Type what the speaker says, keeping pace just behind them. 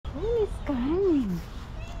coming?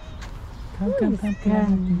 Come, Who is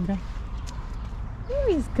coming? Who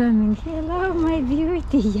is coming? Hello, my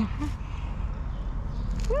beauty. Yeah.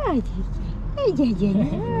 I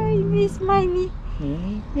miss mommy.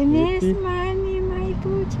 I miss mommy, my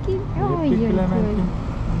Puchkin. Oh, Clementine.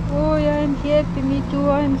 oh, I'm happy. Me too.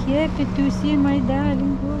 I'm happy to see my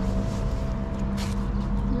darling.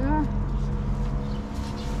 Yeah.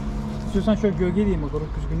 İstiyorsan şöyle gölgeleyeyim bakalım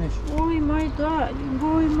kız güneş. Oh, my darling.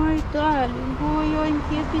 Oh, my darling. Oh, I'm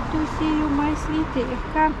happy to see you, my sweetie.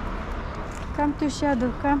 Come. Come to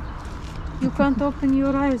shadow. Come. You can't open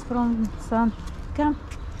your eyes from sun. Come.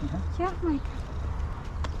 Come, my God.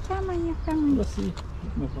 Come on, come on. Burası iyi.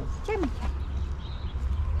 Come on.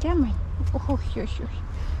 Come on. Oh, shush.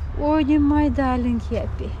 Oh, my darling,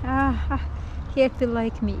 happy. Happy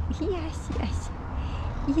like me.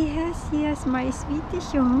 Yes, my sweetie,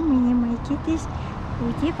 show me, my kitties.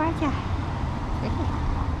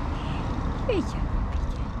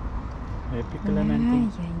 Happy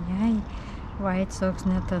Clementine. White socks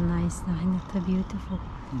not a nice, not a beautiful.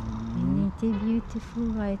 Not a beautiful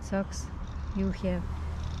white socks you have.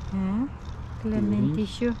 Huh? Clementine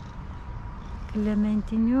shoe.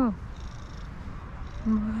 Clementine no.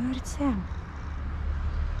 Marcel.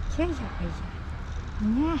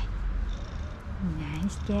 Yeah.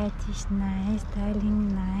 Nice catfish, nice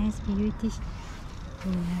darling, nice beauty.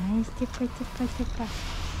 Nice tipa.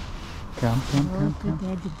 Come.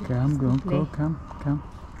 Come, go. Come.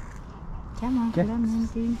 Come on, Yeah.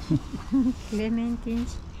 Clementine. Clementine.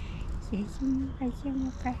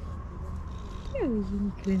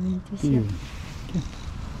 Clementine.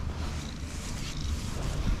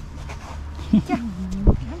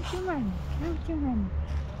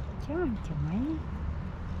 Come to mommy.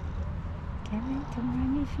 Come to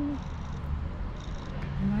mommy feet.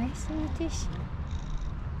 My sweetish.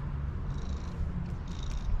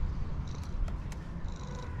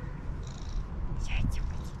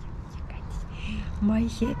 My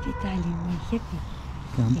happy darling, my happy.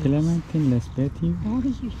 Come Clementine, let's pet you. Oh,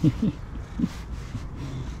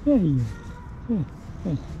 Hey.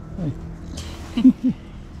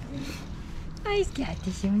 nice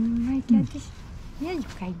catfish, my catfish. Here you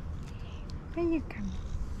come.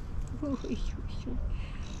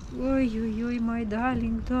 Ой, my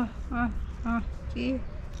darling, да. Here.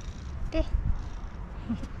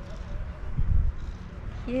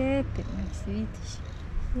 Happy, my sweetish.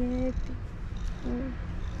 Happy.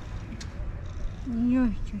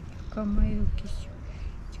 Нёчка мою кисю.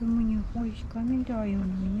 Чему не хочешь coming down?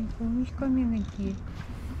 Не хочешь coming again?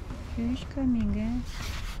 Who's coming, eh?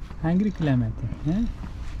 Hungry Clementine, huh?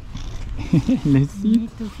 Let's see.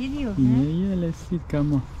 Need to feed you, huh? Yeah, let's see.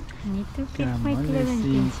 Come on. Need to feed Come my on, let's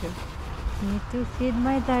Clementine. see. Need to feed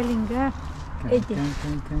my darling, huh? Come.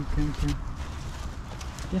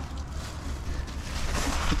 Yeah.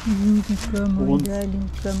 Come, my Won't. darling,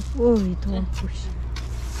 come. Oh, it won't push.